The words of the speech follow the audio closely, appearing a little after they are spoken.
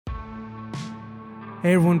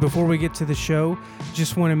Hey everyone, before we get to the show,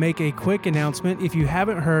 just want to make a quick announcement. If you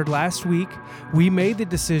haven't heard, last week we made the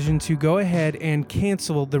decision to go ahead and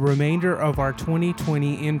cancel the remainder of our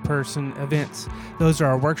 2020 in-person events. Those are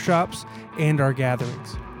our workshops and our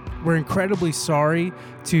gatherings. We're incredibly sorry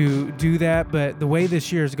to do that, but the way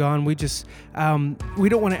this year has gone, we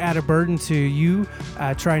don't want to add a burden to you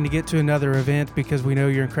trying to get to another event because we know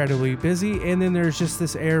you're incredibly busy, and then there's just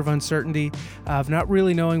this air of uncertainty of not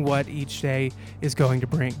really knowing what each day is going to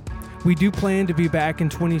bring. We do plan to be back in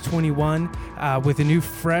 2021 with a new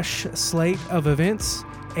fresh slate of events,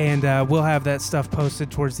 and we'll have that stuff posted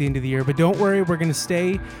towards the end of the year. But don't worry, we're going to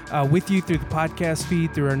stay with you through the podcast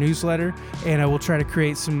feed, through our newsletter, and we'll try to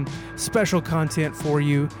create some special content for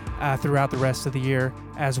you throughout the rest of the year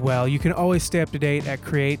as well. You can always stay up to date at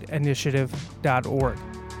createinitiative.org.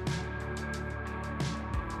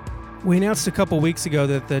 We announced a couple weeks ago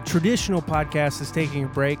that the traditional podcast is taking a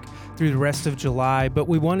break through the rest of July, but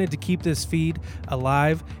we wanted to keep this feed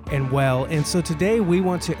alive and well. And so today we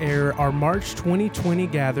want to air our March 2020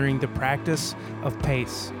 gathering, The Practice of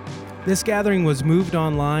Pace. This gathering was moved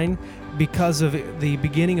online because of the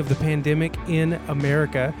beginning of the pandemic in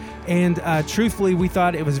America. And truthfully, we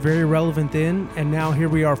thought it was very relevant then, and now here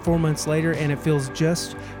we are 4 months later, and it feels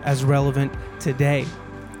just as relevant today.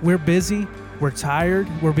 We're busy. We're tired.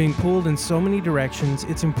 We're being pulled in so many directions.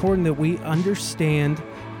 It's important that we understand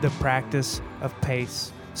the practice of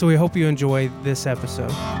pace. So we hope you enjoy this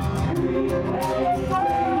episode.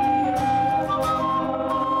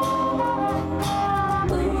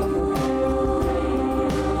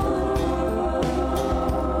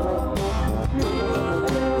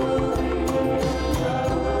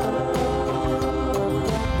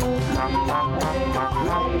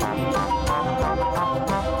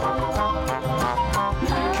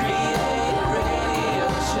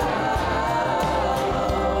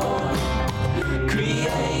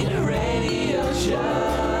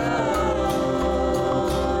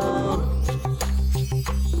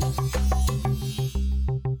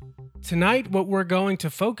 Tonight, what we're going to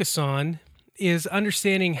focus on is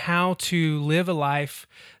understanding how to live a life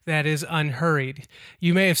that is unhurried.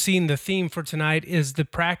 You may have seen the theme for tonight is the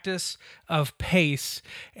practice of pace,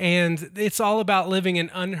 and it's all about living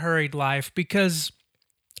an unhurried life because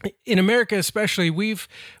in America especially, we've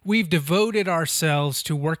devoted ourselves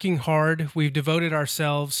to working hard. We've devoted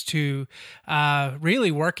ourselves to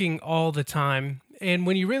really working all the time. And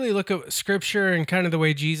when you really look at Scripture and kind of the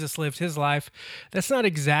way Jesus lived his life, that's not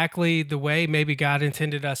exactly the way maybe God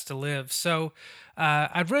intended us to live. So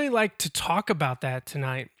I'd really like to talk about that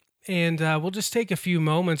tonight. And we'll just take a few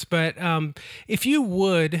moments. But if you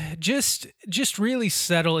would, just really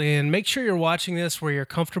settle in. Make sure you're watching this where you're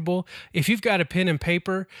comfortable. If you've got a pen and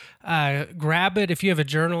paper, grab it. If you have a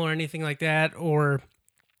journal or anything like that, or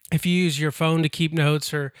if you use your phone to keep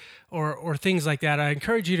notes or things like that, I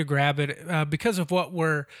encourage you to grab it because of what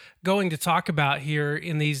we're going to talk about here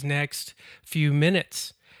in these next few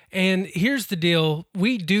minutes. And here's the deal.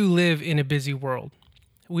 We do live in a busy world.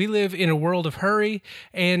 We live in a world of hurry,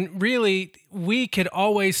 and really, we could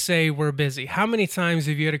always say we're busy. How many times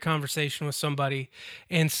have you had a conversation with somebody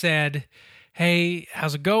and said, "Hey,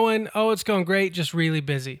 how's it going?" "Oh, it's going great, just really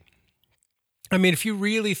busy." I mean, if you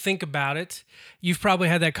really think about it, you've probably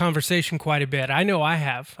had that conversation quite a bit. I know I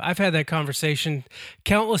have. I've had that conversation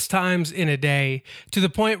countless times in a day, to the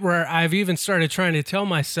point where I've even started trying to tell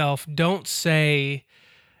myself, don't say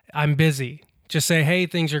I'm busy. Just say, hey,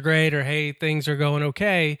 things are great, or hey, things are going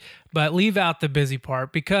okay, but leave out the busy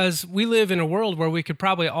part, because we live in a world where we could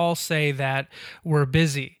probably all say that we're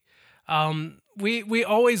busy. We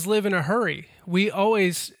always live in a hurry. We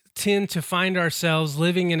always tend to find ourselves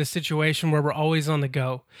living in a situation where we're always on the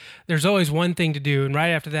go. There's always one thing to do, and right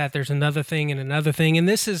after that, there's another thing and another thing. And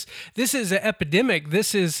this is an epidemic.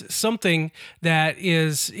 This is something that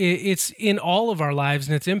it's in all of our lives,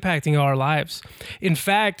 and it's impacting our lives. In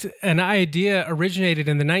fact, an idea originated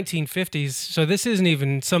in the 1950s, so this isn't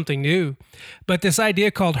even something new, but this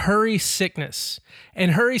idea called hurry sickness.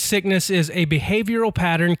 And hurry sickness is a behavioral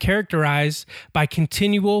pattern characterized by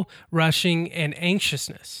continual rushing and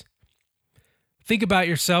anxiousness. Think about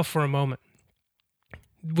yourself for a moment.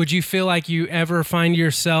 Would you feel like you ever find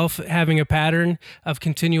yourself having a pattern of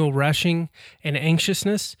continual rushing and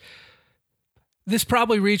anxiousness? This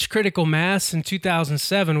probably reached critical mass in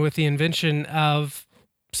 2007 with the invention of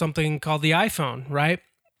something called the iPhone, right?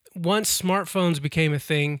 Once smartphones became a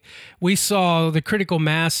thing, we saw the critical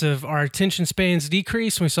mass of our attention spans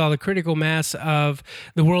decrease. We saw the critical mass of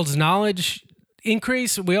the world's knowledge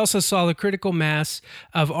increase. We also saw the critical mass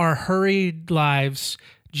of our hurried lives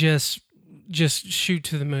just shoot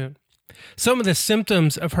to the moon. Some of the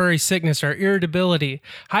symptoms of hurry sickness are irritability,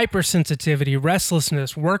 hypersensitivity,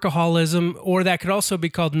 restlessness, workaholism, or that could also be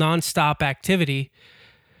called nonstop activity,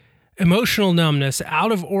 emotional numbness,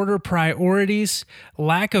 out of order priorities,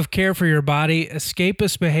 lack of care for your body,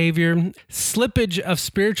 escapist behavior, slippage of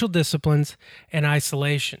spiritual disciplines, and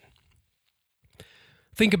isolation.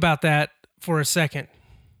 Think about that for a second.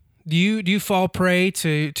 Do you fall prey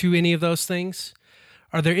to any of those things?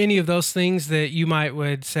 Are there any of those things that you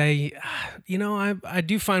would say, I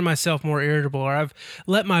do find myself more irritable, or I've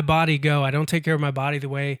let my body go. I don't take care of my body the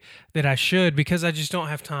way that I should because I just don't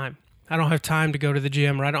have time. I don't have time to go to the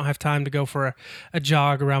gym, or I don't have time to go for a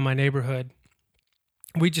jog around my neighborhood.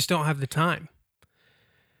 We just don't have the time.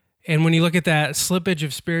 And when you look at that slippage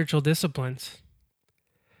of spiritual disciplines,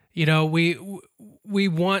 we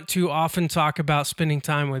want to often talk about spending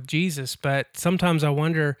time with Jesus, but sometimes I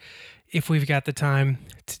wonder if we've got the time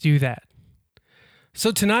to do that.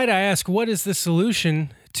 So tonight I ask, what is the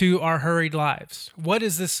solution to our hurried lives? What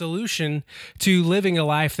is the solution to living a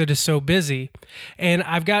life that is so busy? And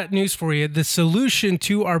I've got news for you. The solution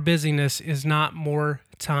to our busyness is not more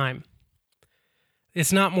time.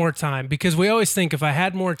 It's not more time, because we always think if I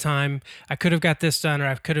had more time, I could have got this done or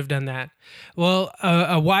I could have done that. Well,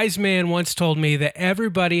 a wise man once told me that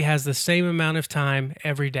everybody has the same amount of time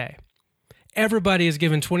every day. Everybody is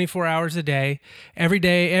given 24 hours a day. Every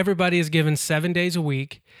day, everybody is given 7 days a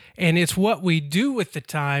week. And it's what we do with the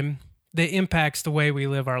time that impacts the way we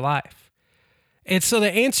live our life. And so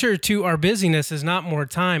the answer to our busyness is not more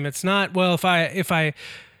time. It's not, well, if I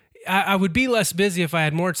would be less busy if I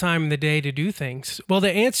had more time in the day to do things. Well,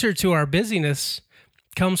 the answer to our busyness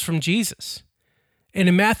comes from Jesus. And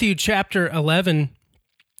in Matthew chapter 11,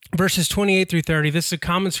 verses 28 through 30, this is a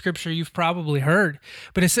common scripture you've probably heard,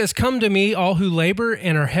 but it says, "Come to me, all who labor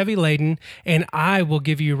and are heavy laden, and I will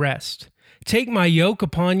give you rest. Take my yoke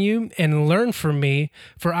upon you and learn from me,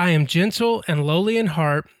 for I am gentle and lowly in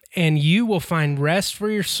heart, and you will find rest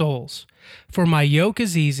for your souls. For my yoke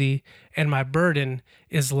is easy and my burden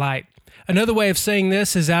is light." Another way of saying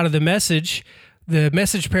this is out of the Message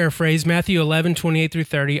paraphrase, Matthew 11, 28 through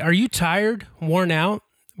 30. "Are you tired, worn out,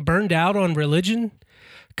 burned out on religion?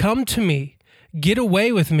 Come to me, get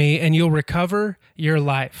away with me, and you'll recover your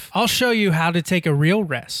life. I'll show you how to take a real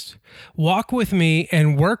rest. Walk with me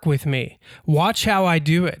and work with me. Watch how I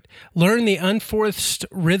do it. Learn the unforced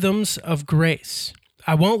rhythms of grace.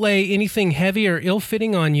 I won't lay anything heavy or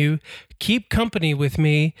ill-fitting on you. Keep company with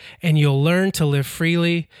me, and you'll learn to live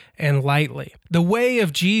freely and lightly." The way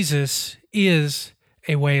of Jesus is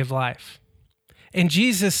a way of life. And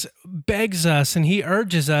Jesus begs us and he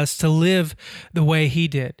urges us to live the way he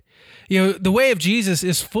did. The way of Jesus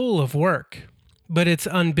is full of work, but it's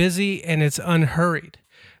unbusy and it's unhurried.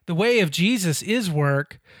 The way of Jesus is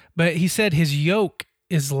work, but he said his yoke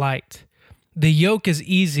is light. The yoke is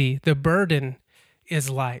easy. The burden is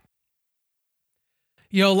light.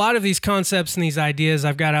 A lot of these concepts and these ideas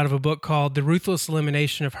I've got out of a book called The Ruthless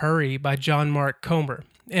Elimination of Hurry by John Mark Comer.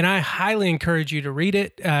 And I highly encourage you to read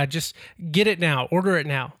it. Just get it now. Order it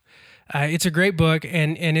now. It's a great book,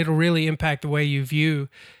 and it'll really impact the way you view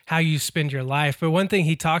how you spend your life. But one thing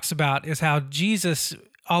he talks about is how Jesus,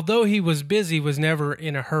 although he was busy, was never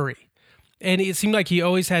in a hurry. And it seemed like he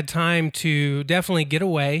always had time to definitely get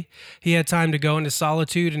away. He had time to go into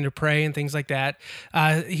solitude and to pray and things like that.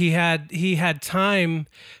 He had time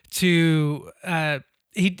to...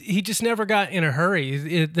 He just never got in a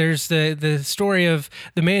hurry. There's the story of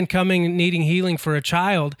the man coming needing healing for a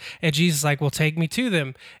child, and Jesus is like, "Well, take me to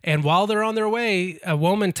them." And while they're on their way, a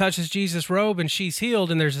woman touches Jesus' robe and she's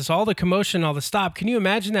healed, and there's all the commotion, all the stop. Can you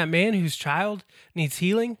imagine that man whose child needs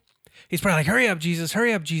healing? He's probably like, "Hurry up, Jesus,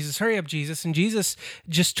 hurry up, Jesus, hurry up, Jesus." And Jesus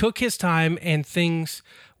just took his time and things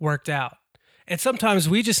worked out. And sometimes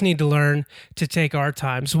we just need to learn to take our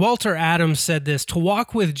times. Walter Adams said this: "To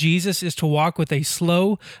walk with Jesus is to walk with a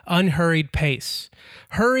slow, unhurried pace.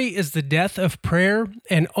 Hurry is the death of prayer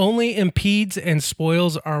and only impedes and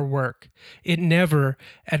spoils our work. It never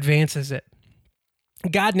advances it."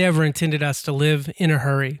 God never intended us to live in a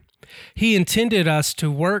hurry. He intended us to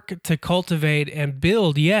work, to cultivate, and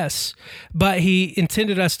build, yes, but he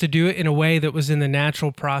intended us to do it in a way that was in the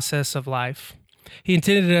natural process of life. He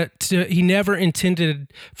never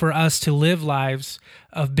intended for us to live lives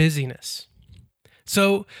of busyness.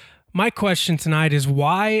 So my question tonight is,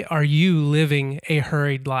 why are you living a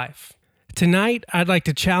hurried life? Tonight, I'd like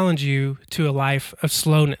to challenge you to a life of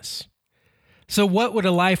slowness. So what would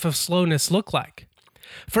a life of slowness look like?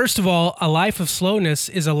 First of all, a life of slowness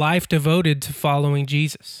is a life devoted to following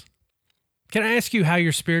Jesus. Can I ask you how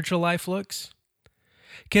your spiritual life looks?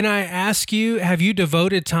 Can I ask you, have you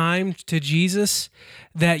devoted time to Jesus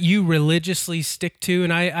that you religiously stick to?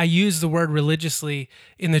 And I use the word religiously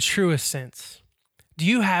in the truest sense. Do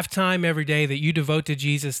you have time every day that you devote to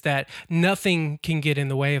Jesus that nothing can get in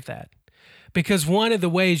the way of that? Because one of the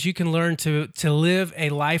ways you can learn to live a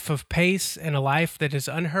life of pace and a life that is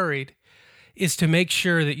unhurried is to make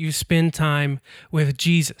sure that you spend time with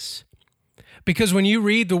Jesus. Because when you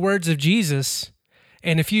read the words of Jesus,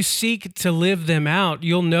 and if you seek to live them out,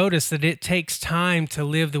 you'll notice that it takes time to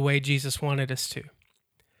live the way Jesus wanted us to.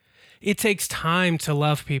 It takes time to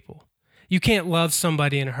love people. You can't love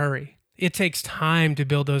somebody in a hurry. It takes time to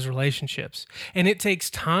build those relationships. And it takes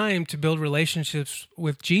time to build relationships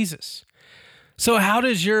with Jesus. So how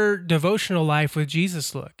does your devotional life with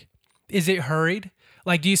Jesus look? Is it hurried?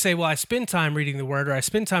 Like, do you say, well, I spend time reading the word or I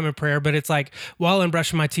spend time in prayer, but it's like while I'm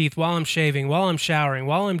brushing my teeth, while I'm shaving, while I'm showering,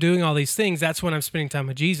 while I'm doing all these things, that's when I'm spending time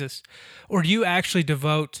with Jesus? Or do you actually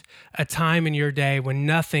devote a time in your day when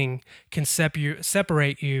nothing can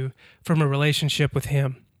separate you from a relationship with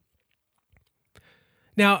Him?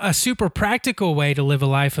 Now, a super practical way to live a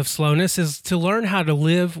life of slowness is to learn how to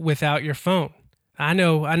live without your phone. I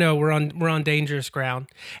know we're on dangerous ground.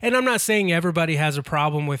 And I'm not saying everybody has a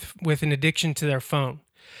problem with an addiction to their phone.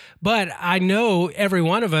 But I know every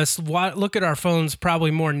one of us look at our phones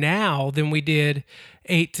probably more now than we did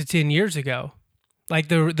 8 to 10 years ago. Like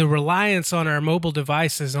the reliance on our mobile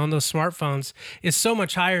devices, on those smartphones, is so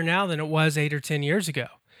much higher now than it was 8 or 10 years ago.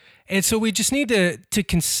 And so we just need to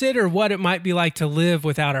consider what it might be like to live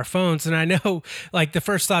without our phones. And I know, like, the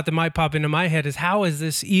first thought that might pop into my head is, how is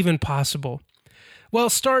this even possible? Well,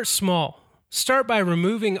 start small. Start by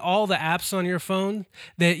removing all the apps on your phone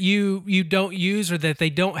that you don't use or that they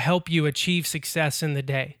don't help you achieve success in the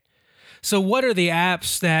day. So what are the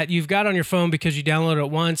apps that you've got on your phone because you downloaded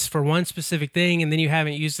it once for one specific thing and then you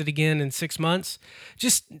haven't used it again in 6 months?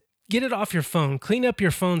 Just get it off your phone. Clean up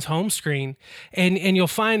your phone's home screen, and you'll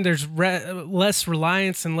find there's less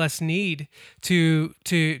reliance and less need to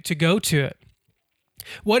go to it.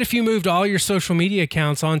 What if you moved all your social media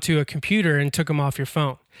accounts onto a computer and took them off your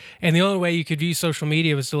phone? And the only way you could view social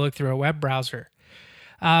media was to look through a web browser.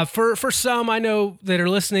 For some, I know that are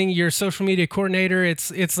listening, your social media coordinator,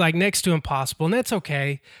 it's like next to impossible, and that's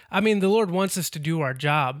okay. I mean, the Lord wants us to do our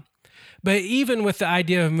job. But even with the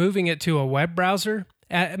idea of moving it to a web browser,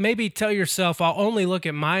 maybe tell yourself, I'll only look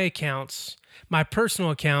at my accounts, my personal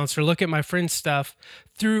accounts, or look at my friend's stuff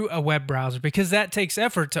through a web browser, because that takes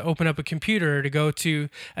effort to open up a computer or to go to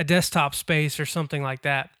a desktop space or something like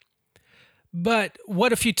that. But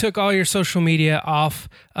what if you took all your social media off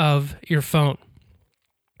of your phone?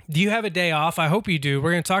 Do you have a day off? I hope you do.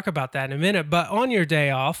 We're going to talk about that in a minute. But on your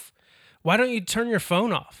day off, why don't you turn your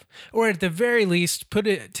phone off? Or at the very least, put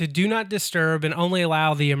it to do not disturb and only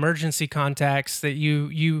allow the emergency contacts that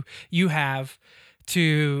you have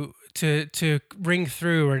to ring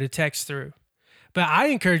through or to text through. But I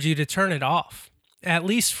encourage you to turn it off, at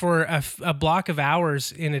least for a block of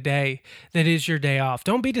hours in a day that is your day off.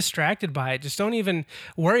 Don't be distracted by it. Just don't even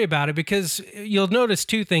worry about it, because you'll notice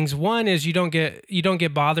two things. One is you don't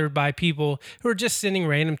get bothered by people who are just sending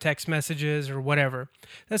random text messages or whatever.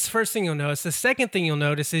 That's the first thing you'll notice. The second thing you'll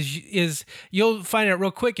notice is you'll find out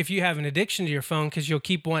real quick if you have an addiction to your phone, because you'll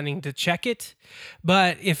keep wanting to check it.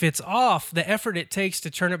 But if it's off, the effort it takes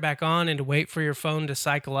to turn it back on and to wait for your phone to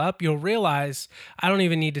cycle up, you'll realize I don't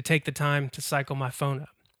even need to take the time to cycle my phone up.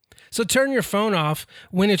 So turn your phone off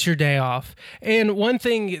when it's your day off. And one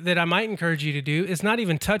thing that I might encourage you to do is not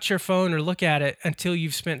even touch your phone or look at it until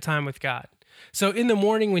you've spent time with God. So in the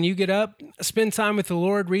morning when you get up, spend time with the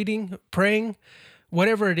Lord, reading, praying,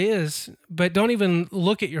 whatever it is, but don't even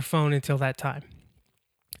look at your phone until that time.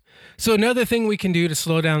 So another thing we can do to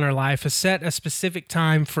slow down our life is set a specific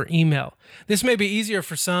time for email. This may be easier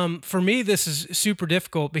for some. For me, this is super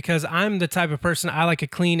difficult because I'm the type of person, I like a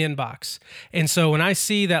clean inbox. And so when I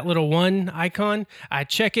see that little one icon, I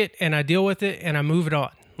check it and I deal with it and I move it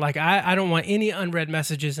on. Like I don't want any unread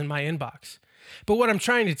messages in my inbox. But what I'm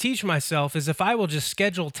trying to teach myself is if I will just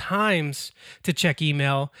schedule times to check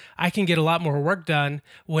email, I can get a lot more work done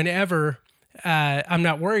whenever I'm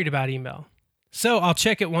not worried about email. So I'll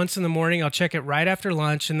check it once in the morning, I'll check it right after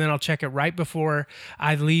lunch, and then I'll check it right before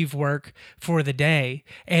I leave work for the day.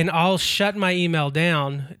 And I'll shut my email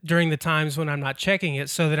down during the times when I'm not checking it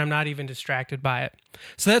so that I'm not even distracted by it.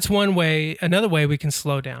 So that's one way. Another way we can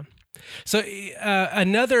slow down. So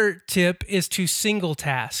another tip is to single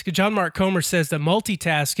task. John Mark Comer says that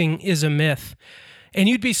multitasking is a myth. And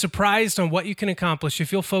you'd be surprised on what you can accomplish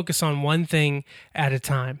if you'll focus on one thing at a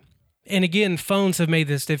time. And again, phones have made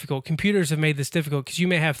this difficult. Computers have made this difficult because you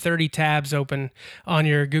may have 30 tabs open on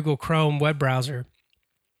your Google Chrome web browser.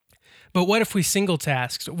 But what if we single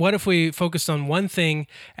tasked? What if we focused on one thing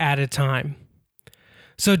at a time?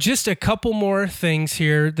 So just a couple more things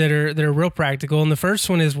here that are real practical. And the first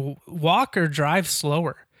one is walk or drive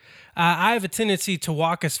slower. I have a tendency to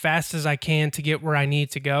walk as fast as I can to get where I need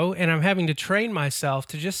to go, and I'm having to train myself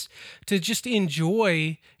to just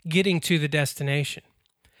enjoy getting to the destination.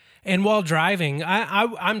 And while driving,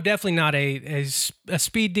 I'm definitely not a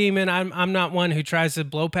speed demon. I'm not one who tries to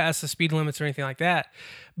blow past the speed limits or anything like that.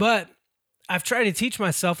 But I've tried to teach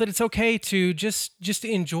myself that it's okay to just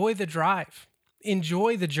enjoy the drive,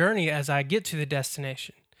 enjoy the journey as I get to the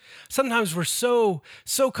destination. Sometimes we're so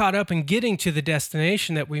caught up in getting to the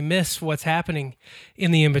destination that we miss what's happening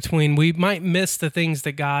in the in-between. We might miss the things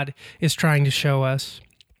that God is trying to show us.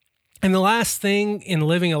 And the last thing in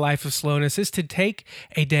living a life of slowness is to take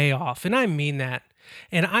a day off. And I mean that.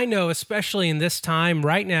 And I know, especially in this time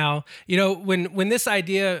right now, when this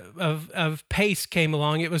idea of pace came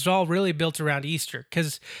along, it was all really built around Easter.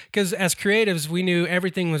 Because as creatives, we knew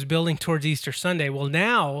everything was building towards Easter Sunday. Well,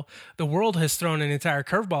 now the world has thrown an entire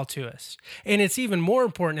curveball to us. And it's even more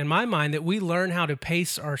important in my mind that we learn how to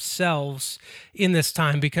pace ourselves in this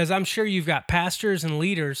time. Because I'm sure you've got pastors and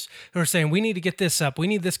leaders who are saying, we need to get this up. We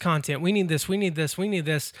need this content. We need this. We need this. We need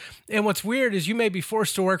this. And what's weird is you may be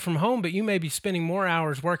forced to work from home, but you may be spending more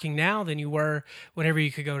hours working now than you were whenever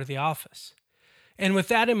you could go to the office. And with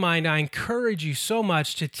that in mind, I encourage you so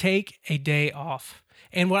much to take a day off.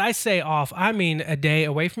 And when I say off, I mean a day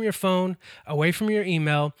away from your phone, away from your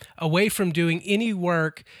email, away from doing any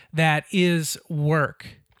work that is work.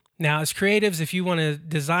 Now, as creatives, if you want to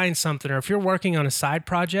design something or if you're working on a side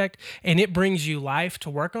project and it brings you life to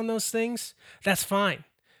work on those things, that's fine.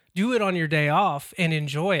 Do it on your day off and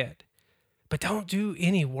enjoy it. But don't do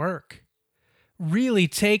any work. Really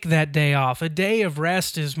take that day off. A day of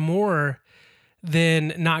rest is more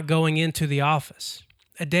than not going into the office.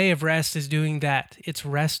 A day of rest is doing that. It's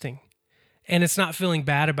resting. And it's not feeling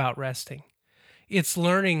bad about resting. It's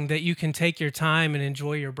learning that you can take your time and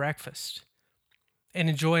enjoy your breakfast and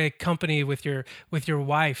enjoy a company with your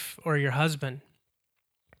wife or your husband.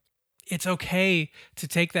 It's okay to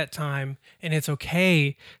take that time, and it's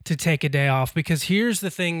okay to take a day off, because here's the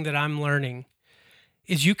thing that I'm learning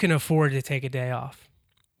is you can afford to take a day off.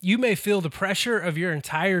 You may feel the pressure of your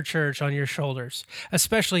entire church on your shoulders,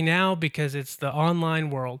 especially now because it's the online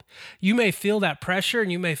world. You may feel that pressure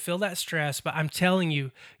and you may feel that stress, but I'm telling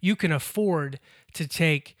you, you can afford to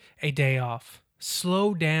take a day off.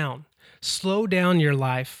 Slow down. Slow down your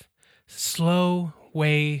life. Slow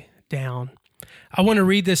way down. I want to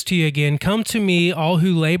read this to you again. Come to me, all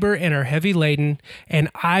who labor and are heavy laden, and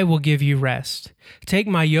I will give you rest. Take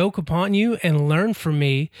my yoke upon you and learn from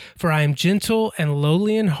me, for I am gentle and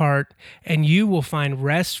lowly in heart, and you will find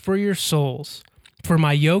rest for your souls. For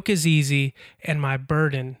my yoke is easy and my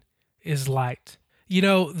burden is light.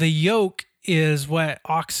 The yoke is what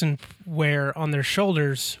oxen wear on their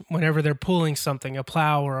shoulders whenever they're pulling something, a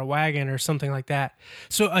plow or a wagon or something like that.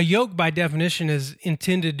 So a yoke by definition is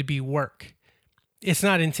intended to be work. It's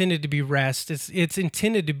not intended to be rest. It's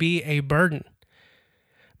intended to be a burden.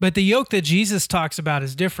 But the yoke that Jesus talks about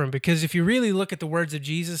is different, because if you really look at the words of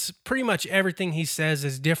Jesus, pretty much everything he says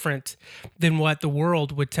is different than what the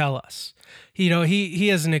world would tell us. He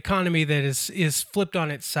has an economy that is flipped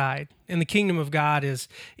on its side, and the kingdom of God is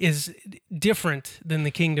different than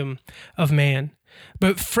the kingdom of man.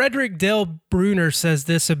 But Frederick Dale Bruner says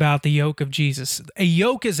this about the yoke of Jesus. A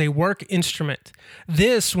yoke is a work instrument.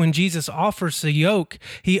 When Jesus offers a yoke,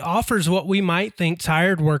 he offers what we might think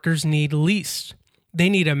tired workers need least. They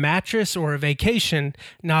need a mattress or a vacation,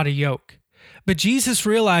 not a yoke. But Jesus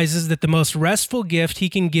realizes that the most restful gift he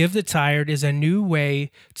can give the tired is a new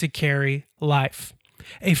way to carry life,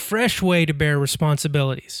 a fresh way to bear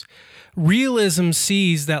responsibilities. Realism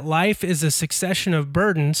sees that life is a succession of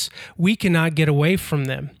burdens. We cannot get away from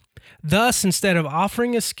them. Thus, instead of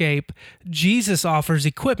offering escape, Jesus offers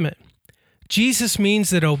equipment. Jesus means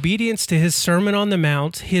that obedience to his Sermon on the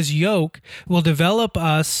Mount, his yoke, will develop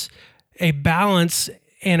us a balance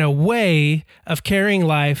and a way of carrying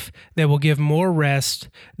life that will give more rest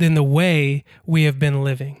than the way we have been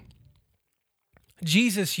living.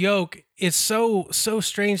 Jesus' yoke is so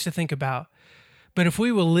strange to think about. But if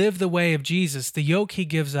we will live the way of Jesus, the yoke he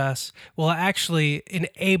gives us will actually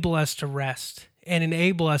enable us to rest and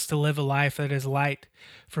enable us to live a life that is light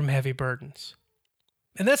from heavy burdens.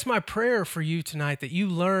 And that's my prayer for you tonight, that you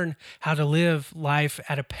learn how to live life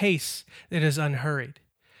at a pace that is unhurried.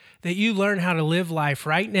 That you learn how to live life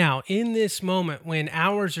right now in this moment when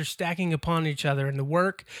hours are stacking upon each other and the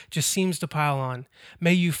work just seems to pile on.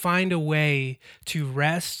 May you find a way to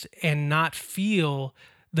rest and not feel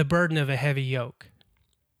the burden of a heavy yoke.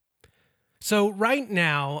 So right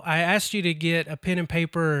now, I asked you to get a pen and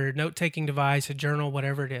paper or note-taking device, a journal,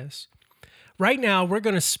 whatever it is. Right now, we're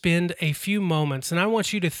going to spend a few moments, and I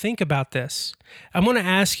want you to think about this. I'm going to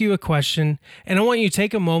ask you a question, and I want you to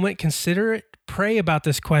take a moment, consider it, pray about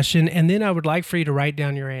this question, and then I would like for you to write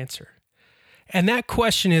down your answer. And that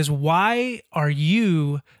question is, why are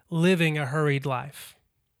you living a hurried life?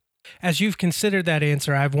 As you've considered that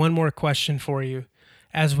answer, I have one more question for you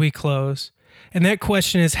as we close. And that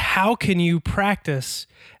question is, how can you practice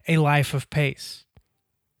a life of pace?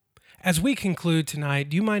 As we conclude tonight,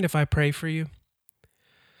 do you mind if I pray for you?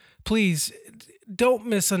 Please, don't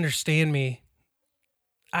misunderstand me.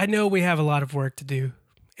 I know we have a lot of work to do.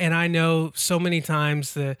 And I know so many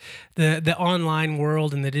times the online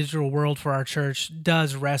world and the digital world for our church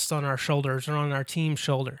does rest on our shoulders or on our team's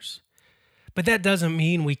shoulders. But that doesn't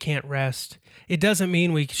mean we can't rest. It doesn't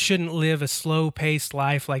mean we shouldn't live a slow-paced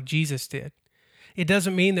life like Jesus did. It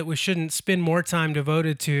doesn't mean that we shouldn't spend more time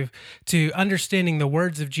devoted to understanding the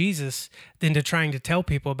words of Jesus than to trying to tell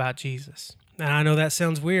people about Jesus. And I know that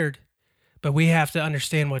sounds weird, but we have to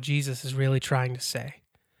understand what Jesus is really trying to say.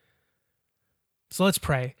 So let's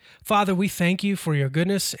pray. Father, we thank you for your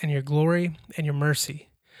goodness and your glory and your mercy.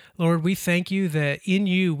 Lord, we thank you that in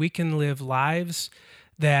you we can live lives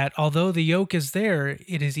that although the yoke is there,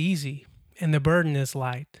 it is easy and the burden is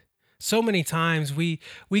light. So many times we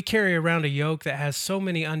carry around a yoke that has so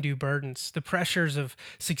many undue burdens, the pressures of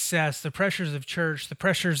success, the pressures of church, the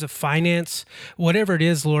pressures of finance, whatever it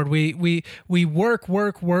is, Lord, we work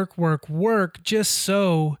just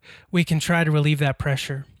so we can try to relieve that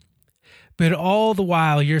pressure. But all the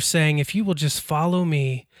while you're saying, if you will just follow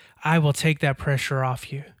me, I will take that pressure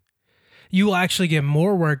off you. You will actually get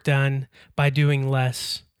more work done by doing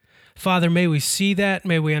less. Father, may we see that,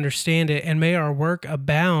 may we understand it, and may our work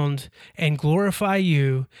abound and glorify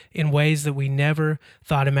you in ways that we never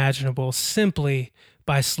thought imaginable, simply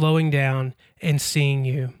by slowing down and seeing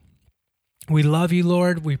you. We love you,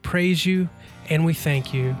 Lord, we praise you, and we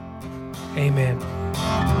thank you. Amen.